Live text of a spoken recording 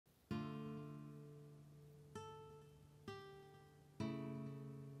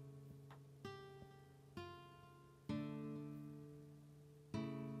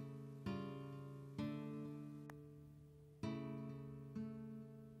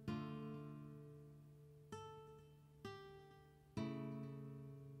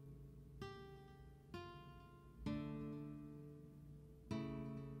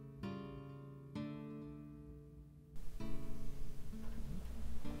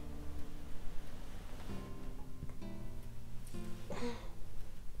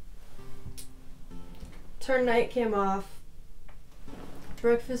Turn night cam off.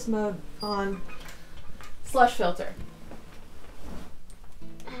 Breakfast mode on. Slush filter.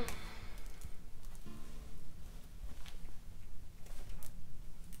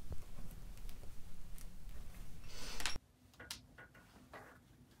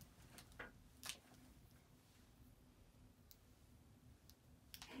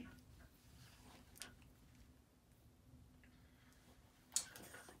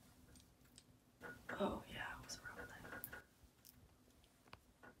 Oh, yeah, I was around that.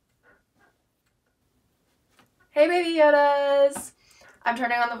 Hey, baby Yodas! I'm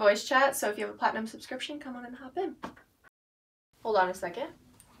turning on the voice chat, so if you have a platinum subscription, come on and hop in. Hold on a second.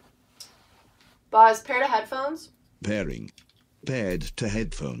 Boz, pair to headphones. Pairing. Paired to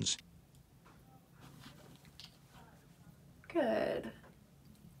headphones. Good.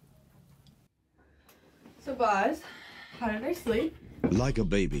 So, Boz, how did I sleep? Like a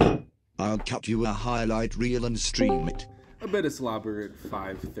baby. I'll cut you a highlight reel and stream it. A bit of slobber at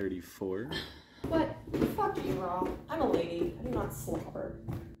 5:34. What? Fuck you, Raw. I'm a lady. I do not slobber.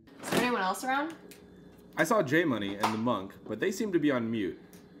 Is there anyone else around? I saw J-Money and the monk, but they seem to be on mute.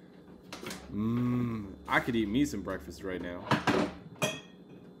 I could eat me some breakfast right now.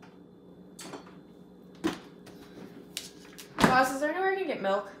 Boss, is there anywhere I can get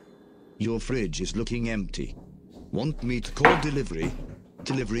milk? Your fridge is looking empty. Want me to call delivery?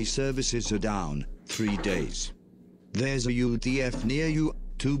 Delivery services are down 3 days. There's a UTF near you.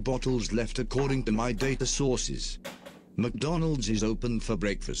 2 bottles left according to my data sources. McDonald's is open for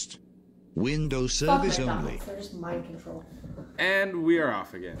breakfast. Window service only. They're just mind control. And we are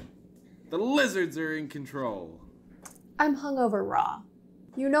off again. The lizards are in control. I'm hungover, Raw.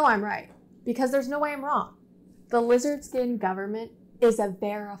 You know I'm right, because there's no way I'm wrong. The lizard skin government is a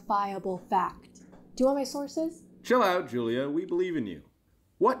verifiable fact. Do you want my sources? Chill out, Julia. We believe in you.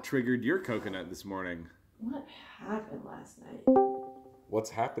 What triggered your coconut this morning? What happened last night? What's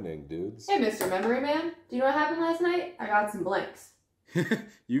happening, dudes? Hey, Mr. Memory Man. Do you know what happened last night? I got some blanks.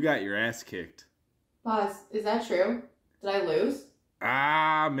 You got your ass kicked. Boss, is that true? Did I lose?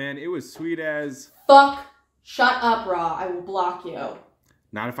 Ah, man, it was sweet as... Fuck! Shut up, Raw. I will block you.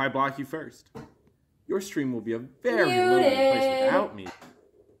 Not if I block you first. Your stream will be a very lonely place without me.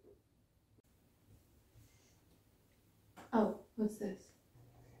 Oh, what's this?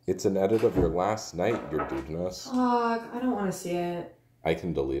 It's an edit of your last night, your dudeness. Fuck, I don't want to see it. I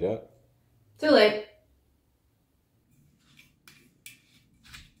can delete it. Too late.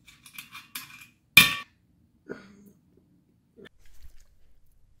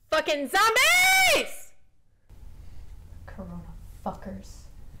 Fucking zombies! Corona fuckers.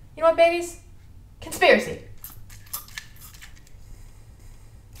 You know what, babies? Conspiracy.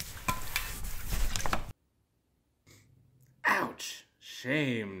 Ouch.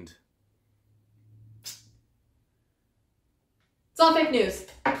 Shamed. It's all fake news.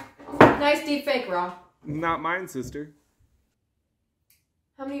 Nice deep fake, Raw. Not mine, sister.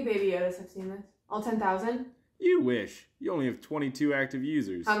 How many Baby Yodas have seen this? All 10,000? You wish. You only have 22 active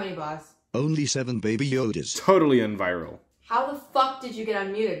users. How many, boss? Only 7 Baby Yodas. Totally unviral. How the fuck did you get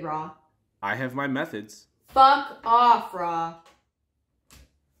unmuted, Raw? I have my methods. Fuck off, Raw.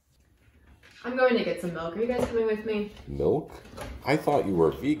 I'm going to get some milk. Are you guys coming with me? Milk? I thought you were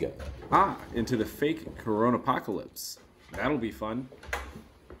vegan. Ah, into the fake coronapocalypse. That'll be fun.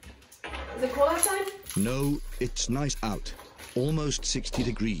 Is it cold outside? No, it's nice out. Almost 60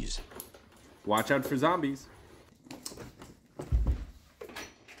 degrees. Watch out for zombies.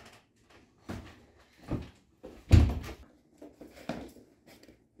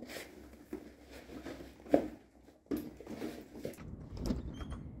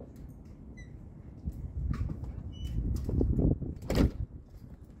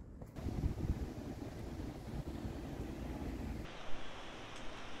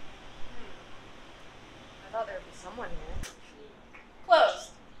 I thought there would be someone here.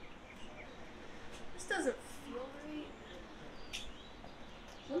 Closed. This doesn't feel right.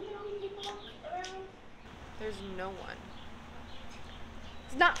 There's no one.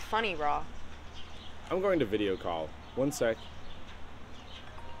 It's not funny, Raw. I'm going to video call. 1 sec.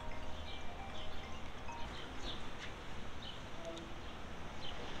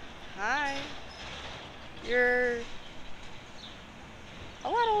 Hi. You're a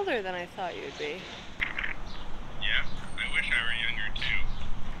lot older than I thought you'd be. Yeah, I wish I were younger too.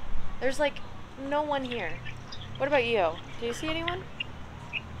 There's like no one here. What about you? Do you see anyone?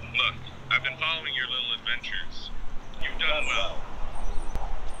 Look, I've been following your little adventures. You've done well.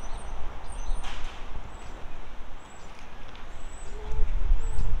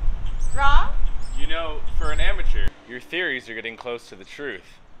 Raw? You know, for an amateur, your theories are getting close to the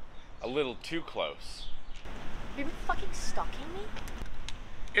truth. A little too close. Have you been fucking stalking me?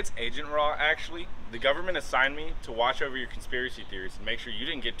 It's Agent Raw, actually. The government assigned me to watch over your conspiracy theories and make sure you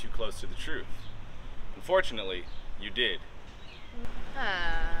didn't get too close to the truth. Unfortunately, you did. My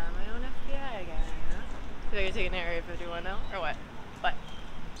own FBI guy, huh? So you're taking Area 51 now? Or what? What?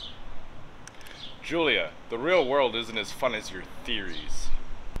 Julia, the real world isn't as fun as your theories.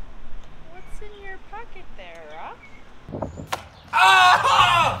 What's in your pocket there, Rob?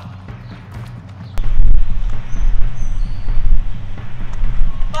 Ah!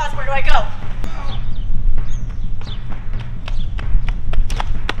 Boss, where do I go?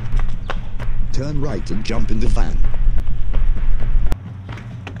 Turn right and jump in the van.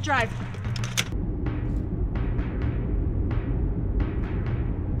 Drive.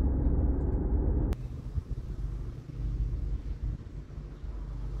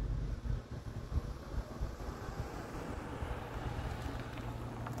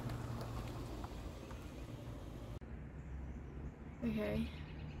 Okay.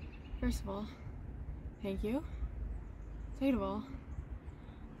 First of all, thank you. Second of all,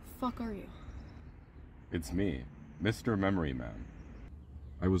 the fuck are you? It's me, Mr. Memory Man.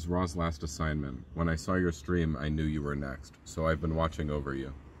 I was Raw's last assignment. When I saw your stream, I knew you were next, so I've been watching over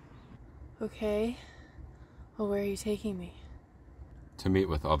you. Okay. Well, where are you taking me? To meet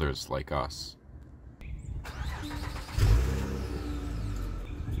with others like us.